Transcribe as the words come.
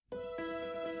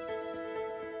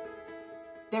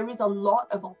There is a lot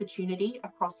of opportunity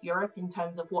across Europe in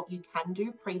terms of what you can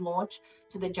do pre-launch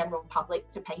to the general public,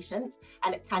 to patients,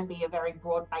 and it can be a very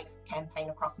broad-based campaign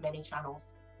across many channels.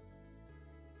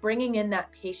 Bringing in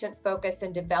that patient focus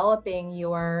and developing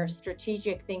your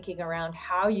strategic thinking around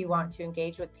how you want to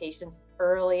engage with patients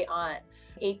early on.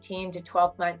 18 to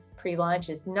 12 months pre-launch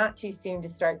is not too soon to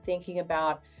start thinking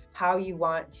about how you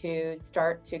want to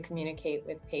start to communicate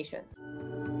with patients.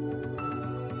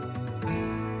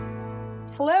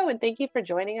 Hello, and thank you for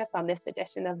joining us on this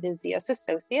edition of the Zeus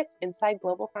Associates Inside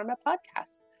Global Pharma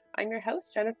podcast. I'm your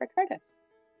host, Jennifer Curtis.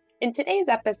 In today's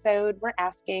episode, we're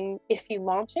asking, if you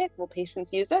launch it, will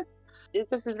patients use it?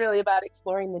 This is really about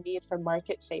exploring the need for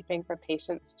market shaping for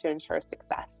patients to ensure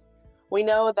success. We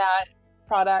know that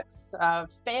products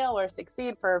fail or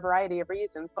succeed for a variety of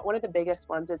reasons, but one of the biggest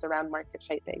ones is around market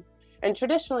shaping. And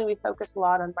traditionally, we focus a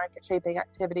lot on market shaping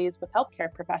activities with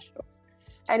healthcare professionals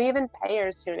and even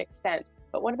payers to an extent.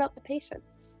 But what about the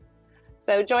patients?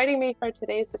 So joining me for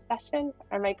today's discussion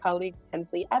are my colleagues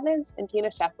Hensley Evans and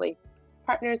Tina Shepley,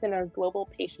 partners in our global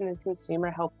patient and consumer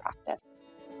health practice.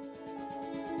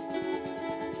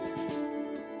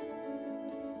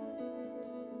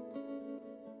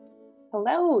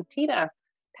 Hello, Tina.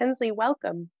 Hensley,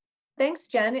 welcome. Thanks,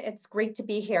 Jen. It's great to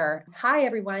be here. Hi,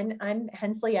 everyone. I'm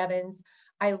Hensley Evans.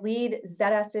 I lead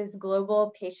ZS's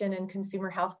global patient and consumer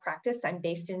health practice. I'm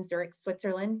based in Zurich,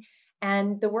 Switzerland.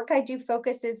 And the work I do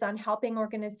focuses on helping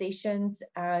organizations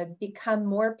become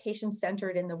more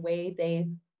patient-centered in the way they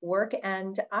work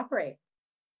and operate.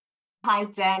 Hi,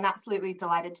 Jen. Absolutely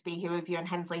delighted to be here with you and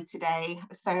Hensley today.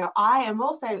 So I am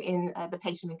also in the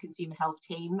patient and consumer health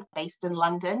team based in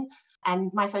London.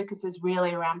 And my focus is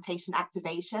really around patient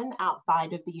activation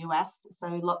outside of the US. So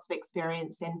lots of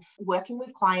experience in working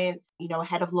with clients,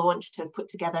 ahead of launch to put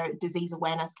together disease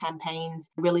awareness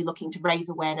campaigns, really looking to raise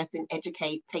awareness and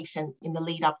educate patients in the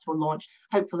lead up to a launch,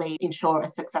 hopefully ensure a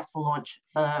successful launch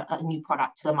for a new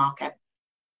product to the market.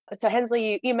 So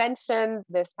Hensley, you mentioned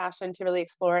this passion to really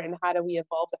explore and how do we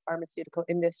evolve the pharmaceutical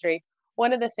industry.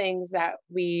 One of the things that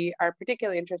we are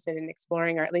particularly interested in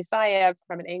exploring, or at least I have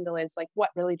from an angle, is like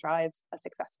what really drives a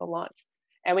successful launch.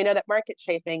 And we know that market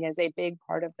shaping is a big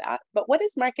part of that. But what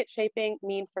does market shaping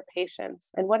mean for patients?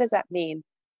 And what does that mean?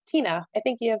 Tina, I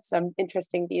think you have some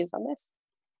interesting views on this.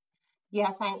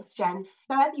 Yeah, thanks, Jen.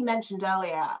 So as you mentioned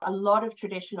earlier, a lot of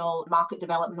traditional market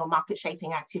development or market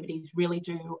shaping activities really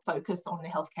do focus on the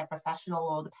healthcare professional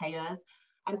or the payers,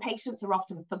 and patients are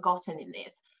often forgotten in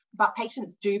this. But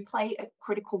patients do play a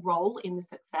critical role in the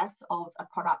success of a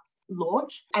product's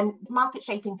launch. And market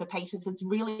shaping for patients is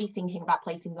really thinking about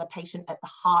placing the patient at the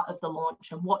heart of the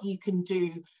launch and what you can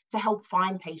do to help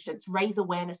find patients, raise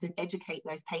awareness and educate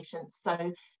those patients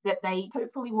so that they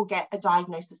hopefully will get a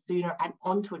diagnosis sooner and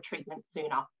onto a treatment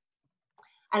sooner.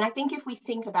 And I think if we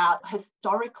think about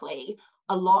historically,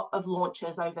 a lot of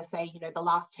launches over, say, the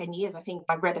last 10 years, I think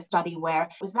I read a study where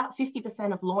it was about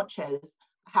 50% of launches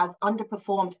have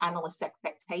underperformed analyst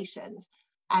expectations.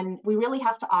 And we really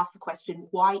have to ask the question,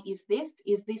 why is this?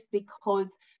 Is this because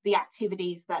the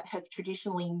activities that have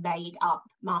traditionally made up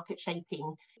market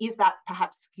shaping, is that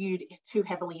perhaps skewed too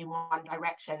heavily in one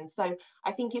direction? So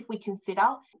I think if we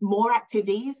consider more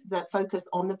activities that focus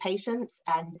on the patients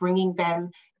and bringing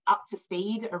them up to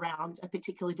speed around a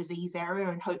particular disease area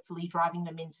and hopefully driving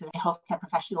them into the healthcare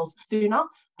professionals sooner,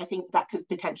 I think that could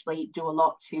potentially do a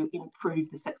lot to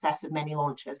improve the success of many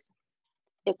launches.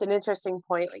 It's an interesting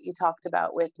point that you talked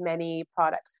about with many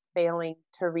products failing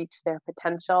to reach their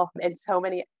potential, and so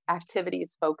many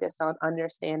activities focus on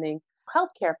understanding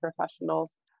healthcare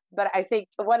professionals. But I think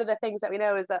one of the things that we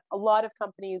know is that a lot of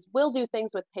companies will do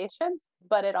things with patients,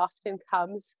 but it often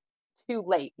comes too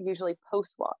late, usually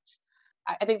post-launch.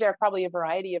 I think there are probably a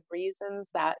variety of reasons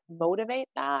that motivate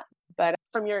that. But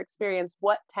from your experience,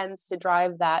 what tends to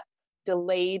drive that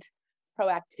delayed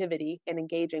proactivity in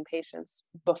engaging patients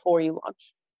before you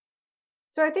launch?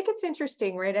 So I think it's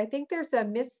interesting, right? I think there's a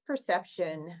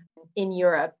misperception in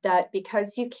Europe that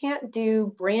because you can't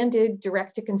do branded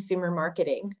direct-to-consumer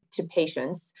marketing to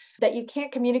patients, that you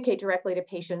can't communicate directly to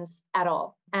patients at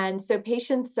all. And so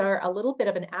patients are a little bit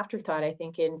of an afterthought, I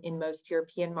think, in most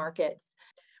European markets.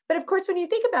 But of course, when you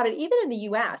think about it, even in the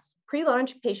US,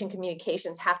 pre-launch patient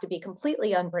communications have to be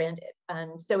completely unbranded.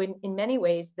 So in many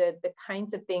ways, the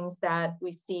kinds of things that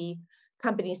we see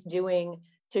companies doing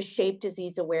to shape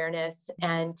disease awareness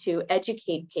and to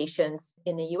educate patients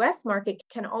in the US market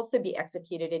can also be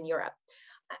executed in Europe.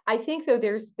 I think, though,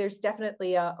 there's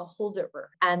definitely a holdover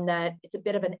and that it's a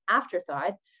bit of an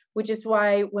afterthought, which is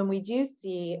why when we do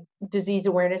see disease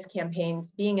awareness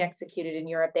campaigns being executed in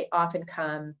Europe, they often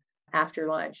come after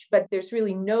launch. But there's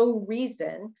really no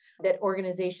reason that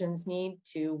organizations need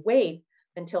to wait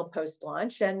until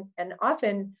post-launch. And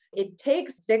often it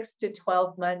takes 6 to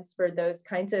 12 months for those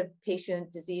kinds of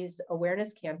patient disease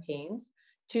awareness campaigns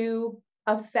to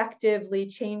effectively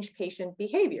change patient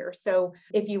behavior. So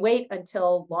if you wait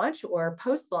until launch or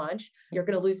post-launch, you're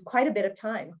going to lose quite a bit of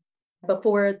time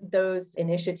before those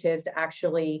initiatives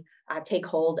actually take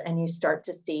hold and you start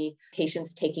to see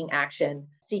patients taking action,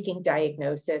 seeking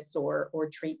diagnosis or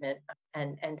treatment.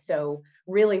 And so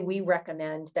really we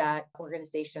recommend that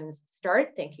organizations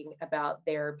start thinking about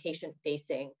their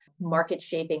patient-facing market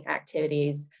shaping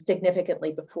activities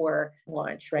significantly before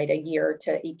launch, right? A year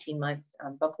to 18 months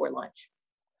before launch.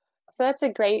 So that's a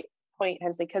great point,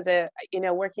 Hensley, because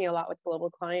working a lot with global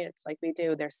clients like we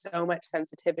do, there's so much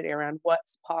sensitivity around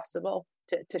what's possible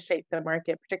to shape the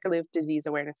market, particularly with disease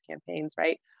awareness campaigns,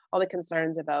 right? All the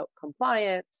concerns about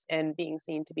compliance and being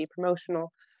seen to be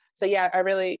promotional. So yeah, a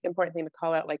really important thing to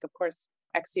call out, like, of course,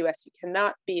 ex-US, you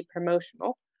cannot be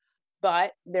promotional,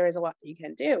 but there is a lot that you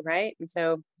can do, right? And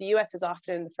so the US is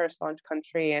often the first launch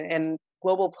country, and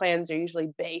global plans are usually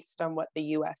based on what the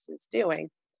US is doing.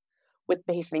 With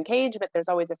patient engagement, there's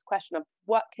always this question of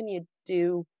what can you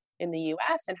do in the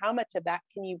US and how much of that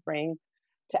can you bring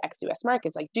to ex-US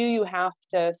markets? Like, do you have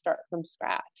to start from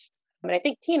scratch? I mean, I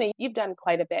think, Tina, you've done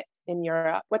quite a bit in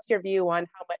Europe. What's your view on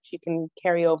how much you can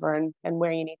carry over and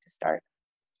where you need to start?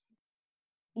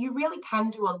 You really can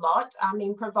do a lot. I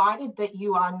mean, provided that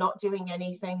you are not doing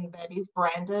anything that is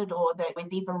branded or that is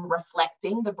even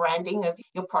reflecting the branding of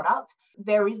your product,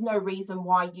 there is no reason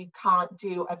why you can't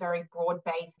do a very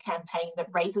broad-based campaign that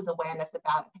raises awareness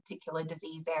about a particular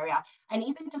disease area. And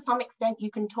even to some extent,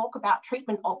 you can talk about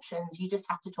treatment options. You just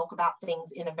have to talk about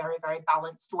things in a very, very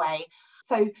balanced way.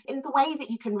 So in the way that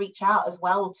you can reach out as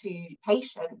well to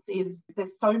patients is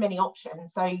there's so many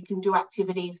options. So you can do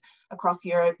activities across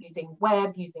Europe using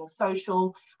web, using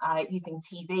social, using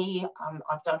TV.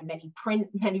 I've done many print,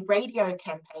 many radio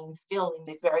campaigns still in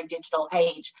this very digital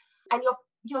age. And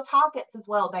your targets as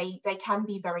well, they can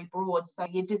be very broad. So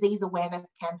your disease awareness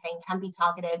campaign can be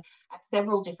targeted at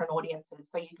several different audiences.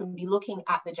 So you can be looking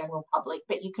at the general public,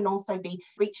 but you can also be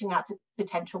reaching out to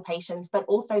potential patients, but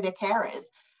also their carers.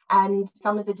 And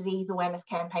some of the disease awareness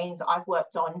campaigns I've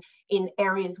worked on in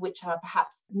areas which are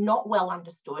perhaps not well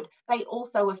understood, they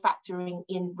also are factoring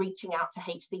in reaching out to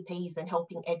HCPs and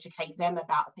helping educate them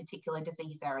about a particular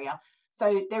disease area.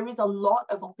 So there is a lot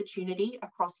of opportunity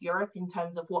across Europe in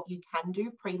terms of what you can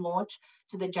do pre-launch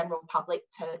to the general public,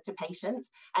 to patients,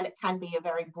 and it can be a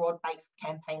very broad-based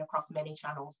campaign across many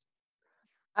channels.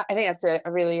 I think that's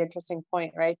a really interesting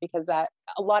point, right? Because a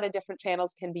lot of different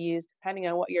channels can be used depending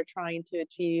on what you're trying to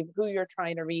achieve, who you're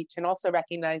trying to reach, and also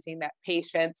recognizing that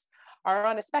patients are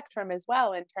on a spectrum as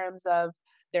well in terms of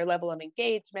their level of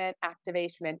engagement,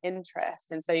 activation, and interest.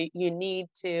 And so you need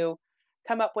to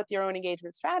come up with your own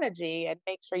engagement strategy and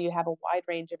make sure you have a wide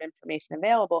range of information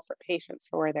available for patients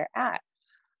for where they're at.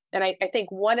 And I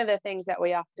think one of the things that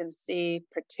we often see,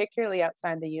 particularly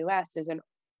outside the US, is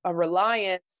a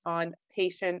reliance on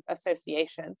patient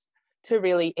associations to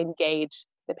really engage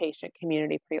the patient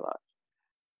community pre-launch.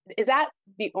 Is that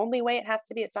the only way it has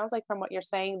to be? It sounds like from what you're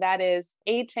saying, that is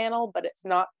a channel, but it's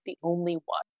not the only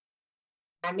one.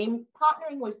 I mean,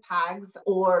 partnering with PAGs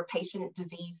or patient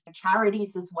disease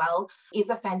charities as well is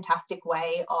a fantastic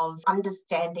way of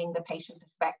understanding the patient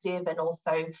perspective and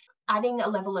also adding a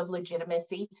level of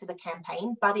legitimacy to the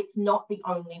campaign, but it's not the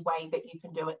only way that you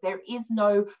can do it. There is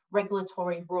no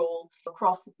regulatory rule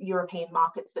across European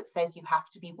markets that says you have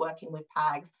to be working with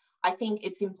PAGs. I think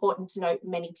it's important to note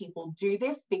many people do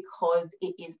this because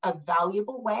it is a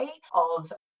valuable way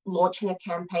of launching a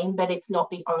campaign, but it's not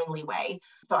the only way.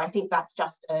 So I think that's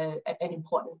just an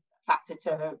important factor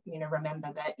to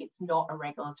remember, that it's not a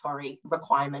regulatory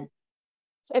requirement.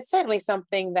 It's certainly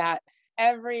something that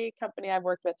every company I've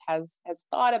worked with has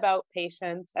thought about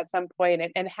patients at some point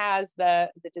and has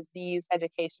the disease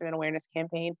education and awareness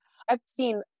campaign. I've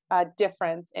seen a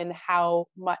difference in how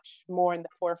much more in the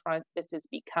forefront this is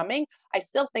becoming. I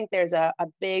still think there's a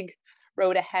big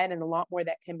road ahead and a lot more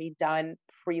that can be done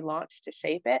pre-launch to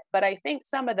shape it. But I think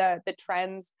some of the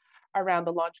trends around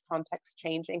the launch context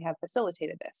changing have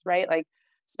facilitated this, right? Like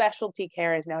specialty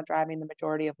care is now driving the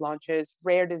majority of launches.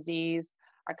 Rare disease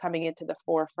are coming into the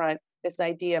forefront. This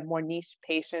idea of more niche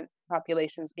patient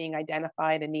populations being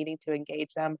identified and needing to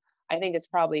engage them, I think is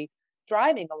probably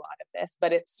driving a lot of this,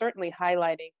 but it's certainly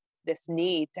highlighting this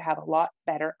need to have a lot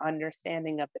better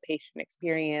understanding of the patient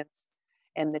experience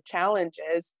and the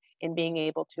challenges in being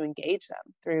able to engage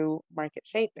them through market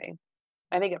shaping.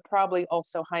 I think it probably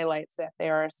also highlights that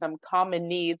there are some common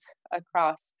needs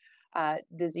across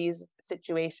disease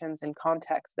situations and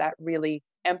contexts that really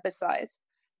emphasize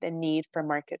the need for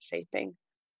market shaping.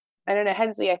 I don't know,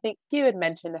 Hensley, I think you had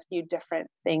mentioned a few different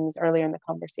things earlier in the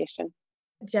conversation.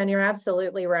 Jen, you're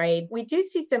absolutely right. We do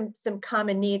see some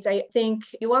common needs. I think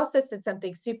you also said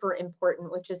something super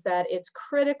important, which is that it's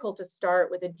critical to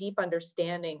start with a deep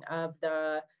understanding of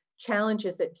the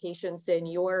challenges that patients in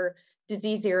your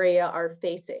disease area are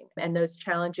facing. And those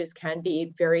challenges can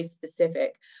be very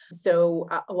specific. So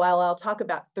while I'll talk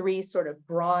about three sort of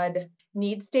broad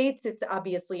need states, it's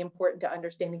obviously important to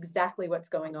understand exactly what's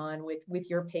going on with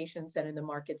your patients and in the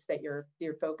markets that you're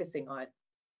focusing on.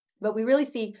 But we really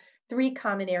see three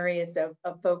common areas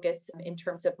of focus in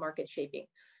terms of market shaping.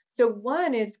 So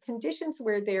one is conditions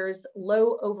where there's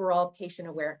low overall patient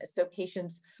awareness. So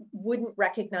patients wouldn't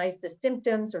recognize the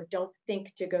symptoms or don't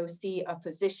think to go see a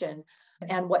physician.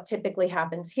 And what typically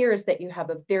happens here is that you have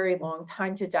a very long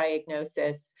time to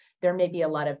diagnosis. There may be a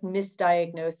lot of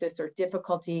misdiagnosis or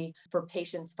difficulty for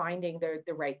patients finding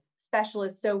the right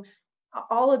specialist. So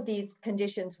all of these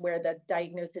conditions where the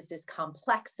diagnosis is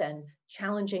complex and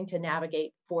challenging to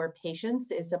navigate for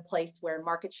patients is a place where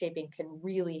market shaping can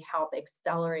really help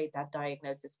accelerate that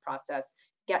diagnosis process,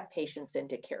 get patients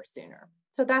into care sooner.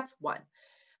 So that's one.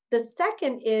 The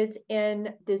second is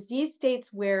in disease states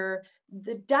where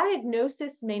the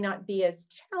diagnosis may not be as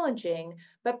challenging,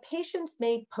 but patients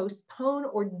may postpone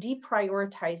or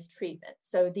deprioritize treatment.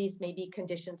 So these may be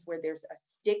conditions where there's a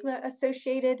stigma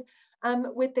associated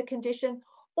with the condition,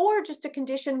 or just a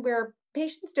condition where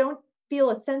patients don't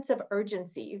feel a sense of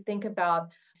urgency. You think about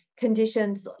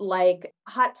conditions like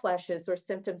hot flashes or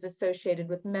symptoms associated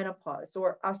with menopause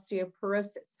or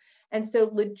osteoporosis. And so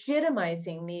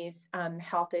legitimizing these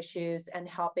health issues and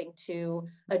helping to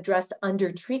address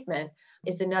under treatment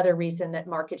is another reason that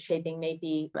market shaping may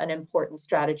be an important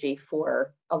strategy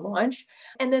for a launch.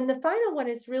 And then the final one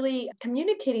is really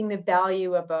communicating the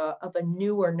value of a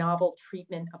new or novel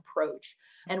treatment approach.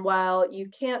 And while you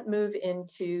can't move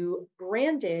into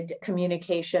branded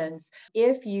communications,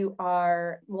 if you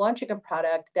are launching a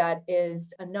product that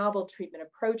is a novel treatment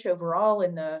approach overall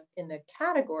in the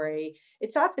category,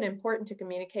 it's often important to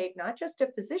communicate not just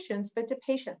to physicians, but to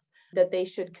patients that they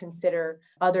should consider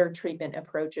other treatment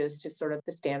approaches to sort of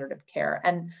the standard of care.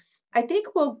 And I think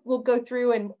we'll go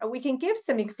through and we can give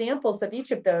some examples of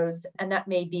each of those, and that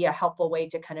may be a helpful way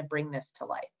to kind of bring this to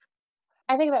life.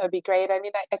 I think that would be great. I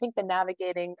mean, I think the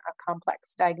navigating a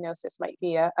complex diagnosis might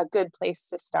be a good place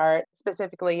to start,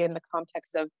 specifically in the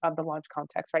context of the launch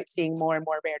context, right? Seeing more and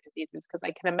more rare diseases, because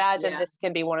I can imagine this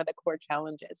can be one of the core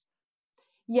challenges.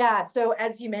 Yeah, so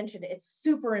as you mentioned, it's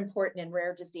super important in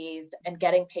rare disease, and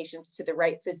getting patients to the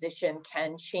right physician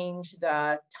can change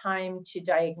the time to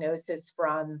diagnosis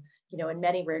from, in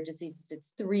many rare diseases,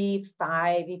 it's 3,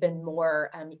 5, even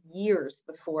more years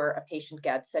before a patient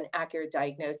gets an accurate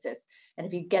diagnosis. And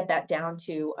if you get that down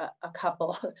to a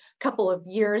couple of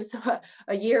years,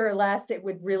 a year or less, it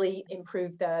would really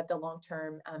improve the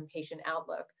long-term patient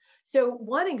outlook. So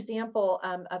one example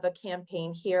of a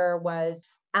campaign here was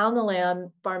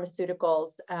Alnylam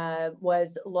Pharmaceuticals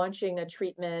was launching a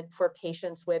treatment for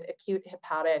patients with acute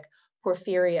hepatic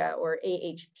porphyria, or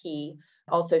AHP,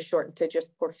 also shortened to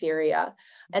just porphyria.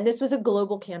 And this was a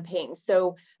global campaign.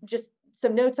 So just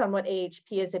some notes on what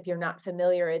AHP is if you're not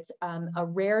familiar. It's a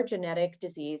rare genetic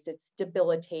disease. It's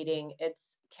debilitating.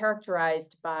 It's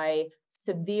characterized by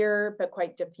severe but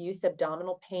quite diffuse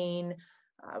abdominal pain,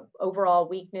 overall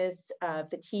weakness,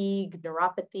 fatigue,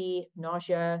 neuropathy,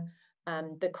 nausea.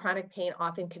 The chronic pain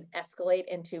often can escalate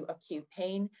into acute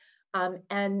pain.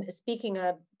 And speaking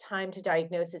of time to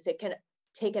diagnosis, it can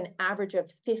take an average of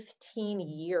 15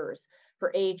 years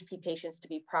for AHP patients to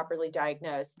be properly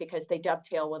diagnosed, because they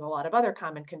dovetail with a lot of other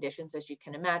common conditions, as you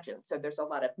can imagine. So there's a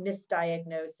lot of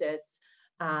misdiagnosis,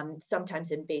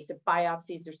 sometimes invasive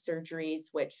biopsies or surgeries,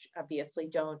 which obviously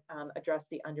don't address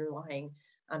the underlying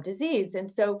disease.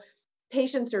 And so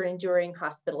patients are enduring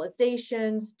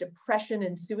hospitalizations, depression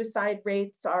and suicide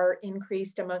rates are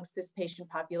increased amongst this patient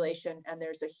population, and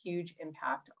there's a huge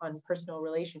impact on personal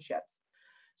relationships.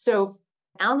 So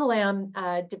Alnylam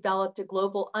developed a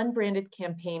global unbranded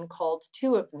campaign called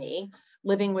Two of Me,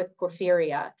 Living with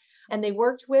Porphyria. And they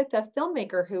worked with a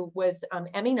filmmaker who was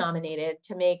Emmy nominated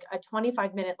to make a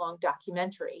 25-minute long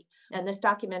documentary. And this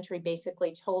documentary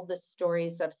basically told the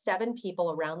stories of 7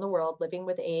 people around the world living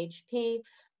with AHP.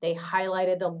 They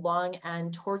highlighted the long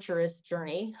and torturous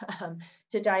journey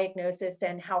to diagnosis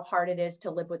and how hard it is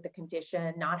to live with the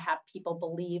condition, not have people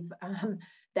believe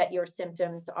that your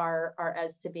symptoms are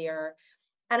as severe.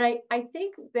 And I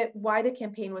think that why the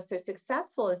campaign was so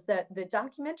successful is that the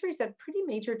documentary is a pretty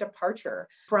major departure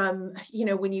from,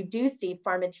 when you do see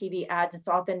pharma TV ads, it's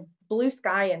often blue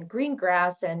sky and green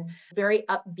grass and very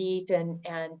upbeat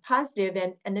and positive.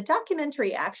 And the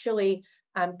documentary actually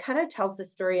kind of tells the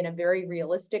story in a very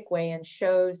realistic way and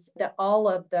shows that all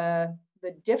of the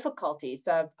difficulties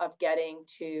of getting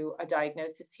to a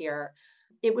diagnosis here.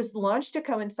 It was launched to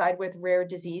coincide with Rare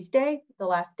Disease Day, the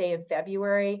last day of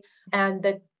February. And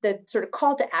the sort of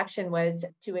call to action was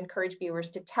to encourage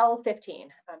viewers to tell 15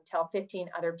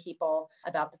 other people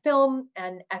about the film,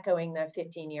 and echoing the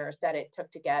 15 years that it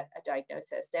took to get a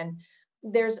diagnosis. And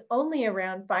there's only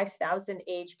around 5,000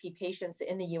 AHP patients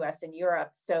in the US and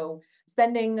Europe. So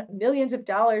spending millions of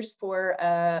dollars for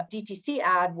a DTC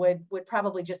ad would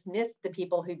probably just miss the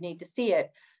people who need to see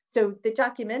it. So the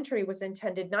documentary was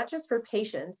intended not just for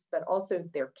patients, but also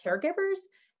their caregivers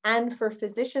and for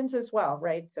physicians as well,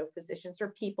 right? So physicians are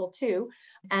people too,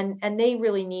 and they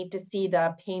really need to see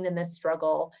the pain and the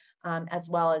struggle, as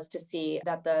well as to see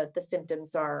that the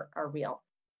symptoms are real.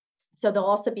 So they'll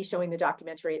also be showing the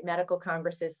documentary at medical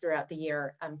congresses throughout the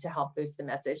year to help boost the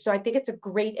message. So I think it's a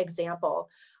great example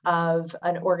of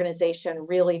an organization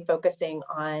really focusing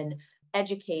on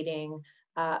educating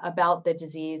about the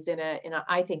disease in a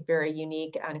I think very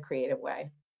unique and creative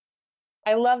way.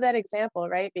 I love that example,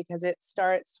 right? Because it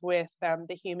starts with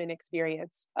the human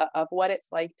experience of what it's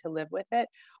like to live with it.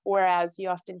 Whereas you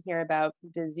often hear about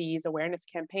disease awareness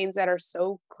campaigns that are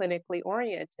so clinically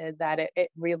oriented that it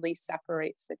really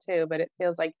separates the two. But it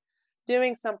feels like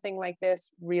doing something like this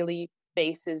really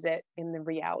bases it in the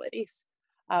realities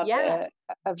of,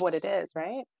 of what it is,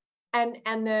 right?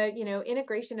 And the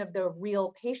integration of the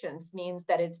real patients means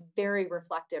that it's very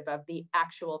reflective of the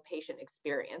actual patient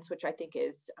experience, which I think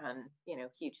is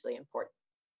hugely important.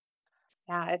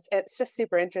 Yeah, it's just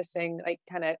super interesting, like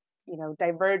kind of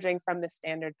diverging from the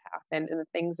standard path and the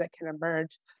things that can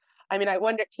emerge. I mean, I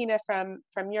wonder, Tina,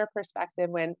 from your perspective,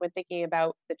 when thinking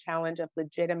about the challenge of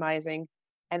legitimizing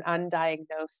an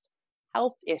undiagnosed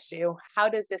health issue, how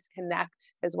does this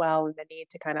connect as well in the need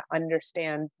to kind of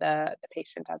understand the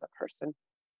patient as a person?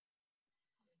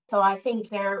 So I think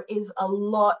there is a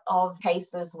lot of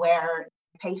cases where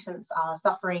patients are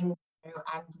suffering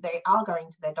and they are going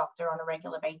to their doctor on a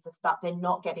regular basis, but they're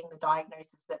not getting the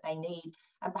diagnosis that they need.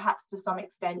 And perhaps to some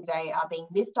extent they are being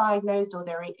misdiagnosed, or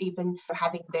they're even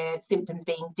having their symptoms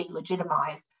being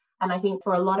delegitimized. And I think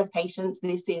for a lot of patients,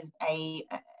 this is a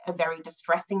very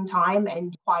distressing time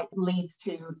and quite leads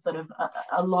to sort of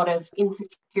a lot of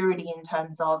insecurity in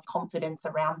terms of confidence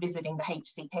around visiting the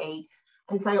HCP.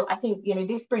 And so I think,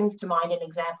 this brings to mind an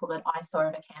example that I saw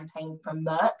of a campaign from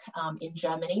Merck in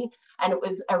Germany, and it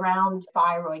was around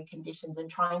thyroid conditions and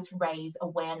trying to raise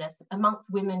awareness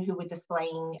amongst women who were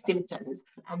displaying symptoms.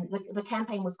 And the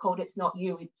campaign was called It's Not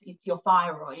You, It's Your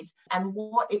Thyroid. And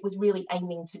what it was really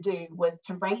aiming to do was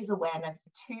to raise awareness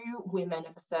to women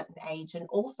of a certain age, and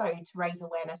also to raise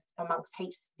awareness amongst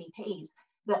HCPs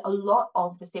that a lot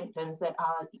of the symptoms that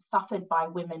are suffered by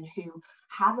women who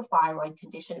have a thyroid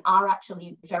condition are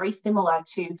actually very similar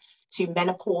to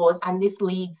menopause. And this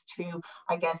leads to,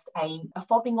 I guess, a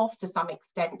fobbing off to some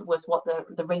extent, was what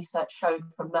the research showed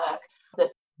from Merck, that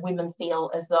women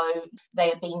feel as though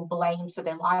they are being blamed for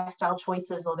their lifestyle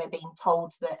choices, or they're being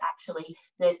told that actually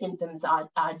their symptoms are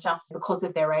just because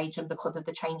of their age and because of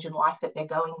the change in life that they're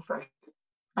going through,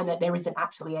 and that there isn't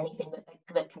actually anything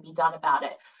that can be done about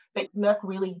it. But Merck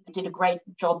really did a great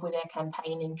job with their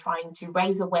campaign in trying to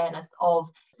raise awareness of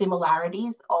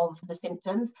similarities of the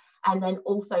symptoms, and then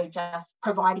also just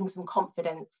providing some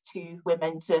confidence to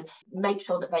women to make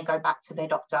sure that they go back to their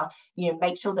doctor,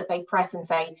 make sure that they press and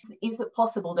say, is it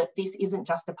possible that this isn't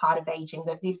just a part of aging,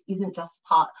 that this isn't just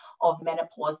part of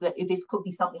menopause, that this could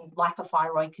be something like a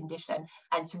thyroid condition,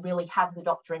 and to really have the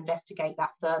doctor investigate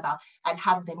that further and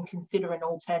have them consider an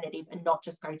alternative and not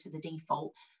just go to the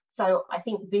default. So I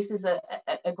think this is a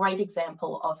great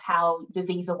example of how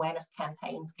disease awareness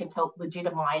campaigns can help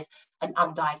legitimize an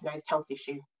undiagnosed health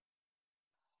issue.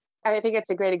 I think it's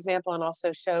a great example, and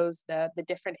also shows the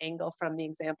different angle from the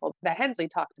example that Hensley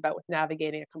talked about with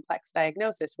navigating a complex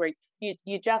diagnosis, where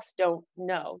you just don't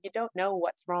know. You don't know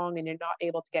what's wrong and you're not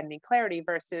able to get any clarity,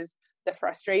 versus the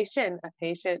frustration a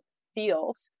patient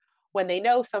feels when they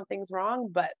know something's wrong,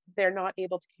 but they're not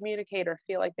able to communicate or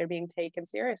feel like they're being taken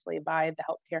seriously by the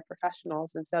healthcare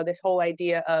professionals. And so this whole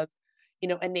idea of,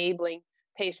 enabling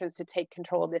patients to take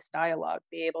control of this dialogue,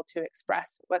 be able to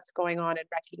express what's going on and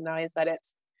recognize that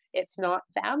it's not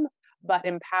them, but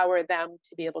empower them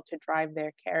to be able to drive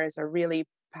their care, is a really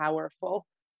powerful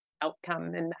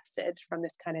outcome and message from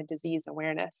this kind of disease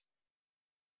awareness.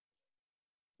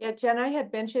 Yeah, Jen, I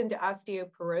had mentioned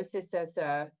osteoporosis as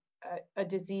a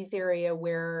disease area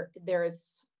where there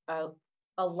is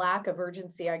a lack of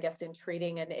urgency, I guess, in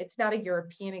treating. And it's not a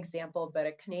European example, but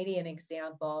a Canadian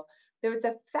example. There was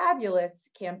a fabulous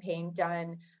campaign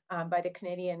done by the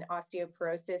Canadian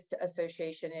Osteoporosis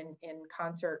Association in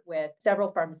concert with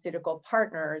several pharmaceutical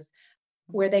partners,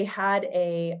 where they had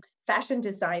a fashion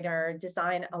designer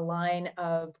design a line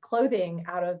of clothing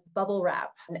out of bubble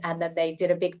wrap. And then they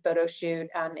did a big photo shoot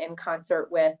in concert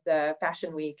with the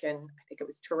Fashion Week in, I think it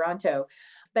was Toronto.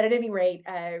 But at any rate,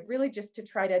 really just to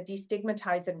try to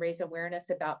destigmatize and raise awareness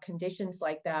about conditions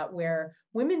like that, where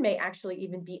women may actually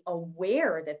even be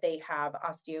aware that they have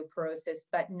osteoporosis,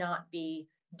 but not be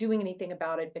doing anything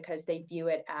about it because they view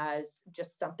it as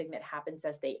just something that happens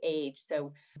as they age.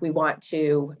 So we want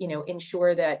to,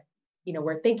 ensure that,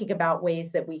 we're thinking about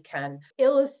ways that we can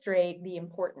illustrate the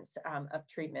importance of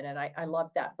treatment. And I love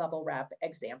that bubble wrap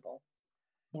example.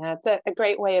 Yeah, it's a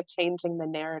great way of changing the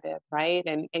narrative, right?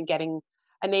 And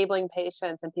enabling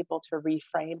patients and people to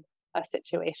reframe a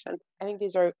situation. I think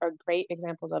these are great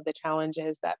examples of the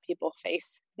challenges that people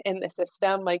face in the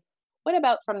system. Like, what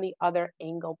about from the other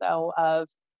angle, though, of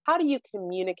how do you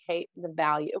communicate the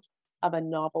value of a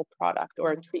novel product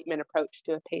or a treatment approach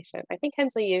to a patient? I think,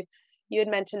 Hensley, you had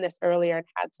mentioned this earlier and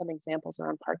had some examples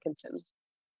around Parkinson's.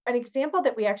 An example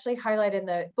that we actually highlight in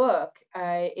the book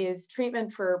is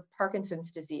treatment for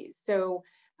Parkinson's disease. So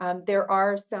there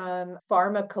are some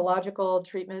pharmacological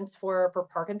treatments for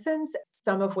Parkinson's,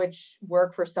 some of which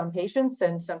work for some patients,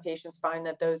 and some patients find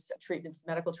that those treatments,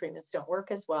 medical treatments, don't work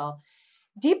as well.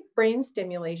 Deep brain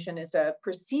stimulation is a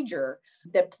procedure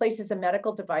that places a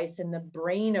medical device in the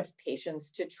brain of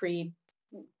patients to treat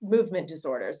movement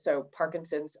disorders, so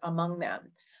Parkinson's among them.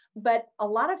 But a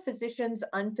lot of physicians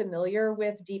unfamiliar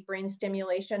with deep brain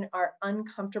stimulation are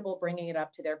uncomfortable bringing it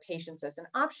up to their patients as an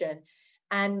option.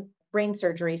 And brain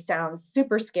surgery sounds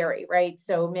super scary, right?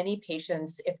 So many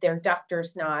patients, if their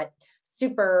doctor's not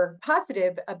super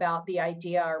positive about the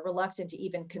idea, are reluctant to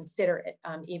even consider it,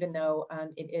 even though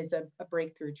it is a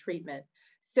breakthrough treatment.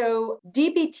 So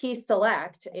DBT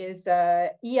Select is a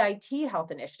EIT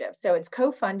health initiative. So it's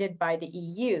co-funded by the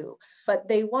EU, but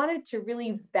they wanted to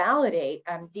really validate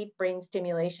deep brain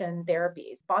stimulation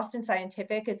therapies. Boston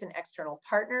Scientific is an external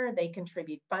partner. They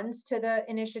contribute funds to the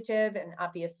initiative, and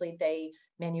obviously they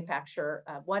manufacture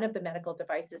one of the medical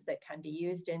devices that can be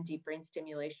used in deep brain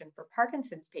stimulation for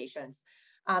Parkinson's patients.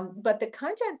 But the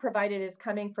content provided is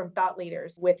coming from thought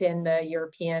leaders within the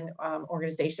European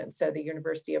organization, so the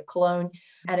University of Cologne,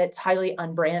 and it's highly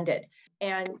unbranded.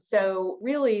 And so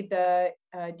really the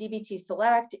DBT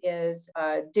Select is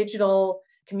a digital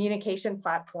communication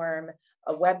platform,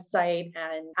 a website,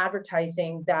 and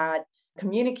advertising that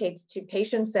communicates to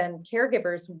patients and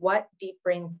caregivers what deep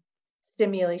brain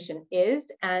stimulation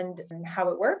is and how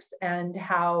it works, and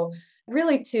how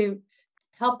really to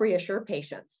help reassure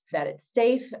patients that it's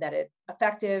safe, that it's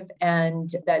effective,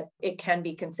 and that it can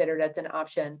be considered as an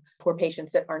option for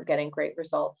patients that aren't getting great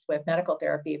results with medical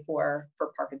therapy for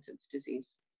Parkinson's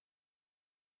disease.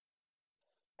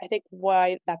 I think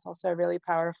why that's also a really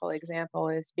powerful example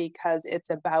is because it's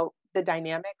about the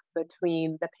dynamic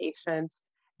between the patient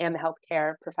and the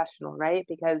healthcare professional, right?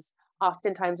 Because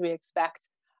oftentimes we expect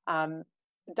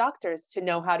doctors to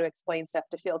know how to explain stuff,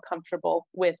 to feel comfortable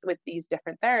with these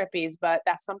different therapies, but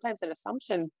that's sometimes an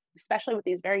assumption, especially with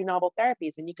these very novel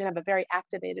therapies. And you can have a very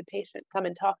activated patient come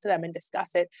and talk to them and discuss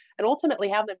it, and ultimately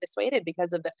have them dissuaded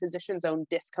because of the physician's own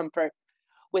discomfort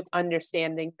with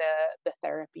understanding the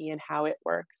therapy and how it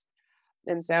works.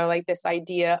 And so, like, this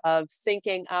idea of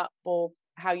syncing up both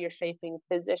how you're shaping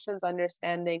physicians'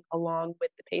 understanding along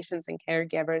with the patients and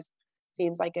caregivers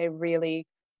seems like a really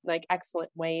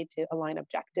excellent way to align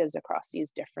objectives across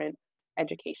these different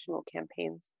educational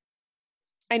campaigns.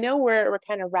 I know we're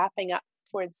kind of wrapping up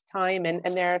towards time,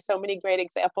 and there are so many great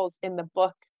examples in the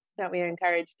book that we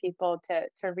encourage people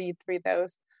to read through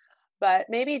those. But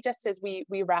maybe just as we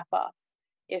wrap up,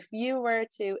 if you were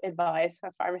to advise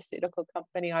a pharmaceutical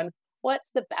company on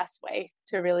what's the best way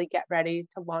to really get ready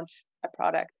to launch a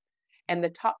product and the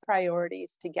top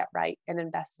priorities to get right and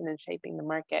invest in shaping the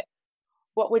market,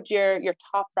 what would your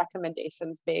top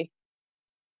recommendations be?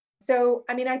 So,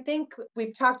 I think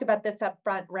we've talked about this up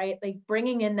front, right? Like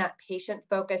bringing in that patient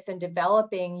focus and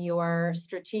developing your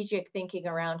strategic thinking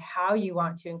around how you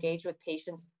want to engage with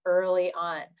patients early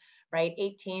on, right?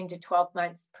 18 to 12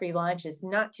 months pre-launch is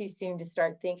not too soon to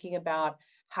start thinking about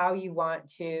how you want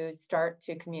to start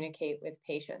to communicate with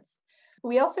patients.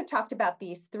 We also talked about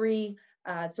these three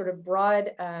sort of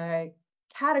broad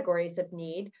categories of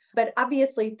need, but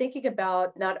obviously thinking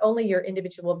about not only your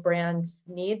individual brand's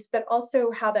needs, but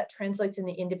also how that translates in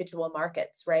the individual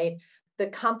markets, right? The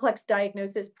complex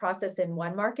diagnosis process in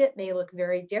one market may look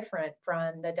very different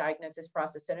from the diagnosis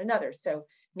process in another. So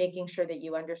making sure that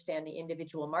you understand the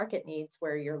individual market needs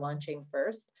where you're launching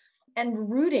first,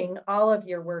 and rooting all of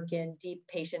your work in deep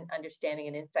patient understanding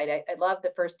and insight. I love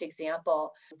the first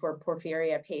example for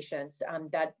porphyria patients.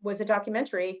 That was a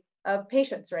documentary of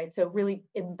patients, right? So really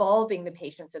involving the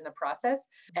patients in the process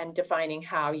and defining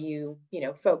how you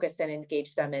focus and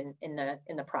engage them in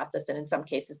the process. And in some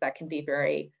cases, that can be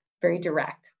very, very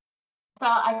direct. So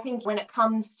I think when it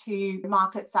comes to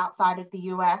markets outside of the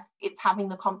US, it's having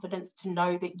the confidence to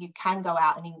know that you can go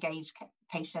out and engage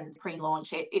patients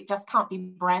pre-launch. It just can't be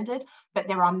branded, but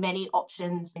there are many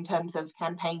options in terms of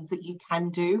campaigns that you can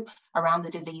do around the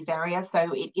disease area.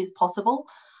 So it is possible.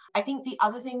 I think the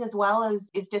other thing as well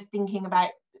is just thinking about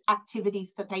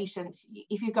activities for patients.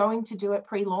 If you're going to do it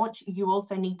pre-launch, you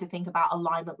also need to think about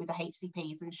alignment with the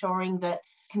HCPs, ensuring that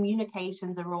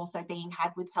communications are also being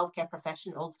had with healthcare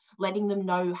professionals, letting them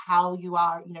know how you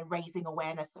are, raising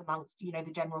awareness amongst,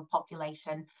 the general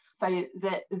population, so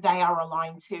that they are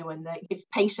aligned too. And that if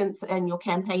patients and your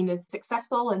campaign is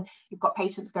successful and you've got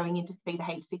patients going in to see the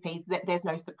HCPs, that there's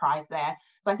no surprise there.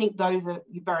 So I think those are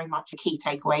very much key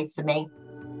takeaways for me.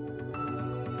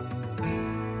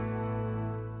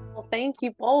 Well, thank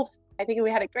you both. I think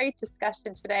we had a great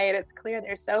discussion today, and it's clear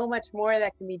there's so much more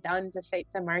that can be done to shape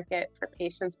the market for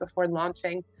patients before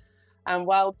launching.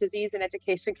 While disease and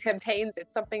education campaigns,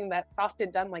 it's something that's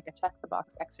often done like a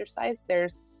check-the-box exercise.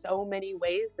 There's so many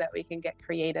ways that we can get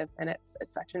creative, and it's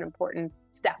such an important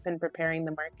step in preparing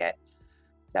the market.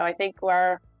 So I think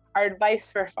our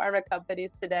advice for pharma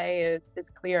companies today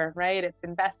is clear, right? It's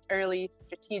invest early,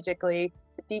 strategically,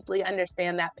 to deeply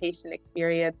understand that patient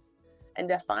experience and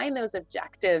define those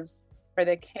objectives for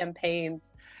the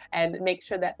campaigns, and make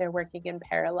sure that they're working in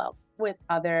parallel with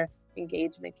other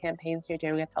engagement campaigns you're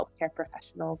doing with healthcare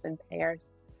professionals and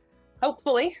payers.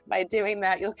 Hopefully, by doing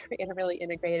that, you'll create a really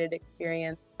integrated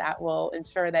experience that will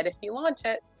ensure that if you launch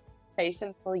it,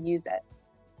 patients will use it.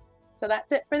 So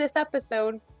that's it for this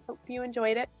episode. Hope you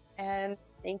enjoyed it, and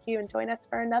thank you, and join us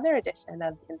for another edition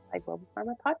of Inside Global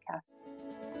Pharma Podcast.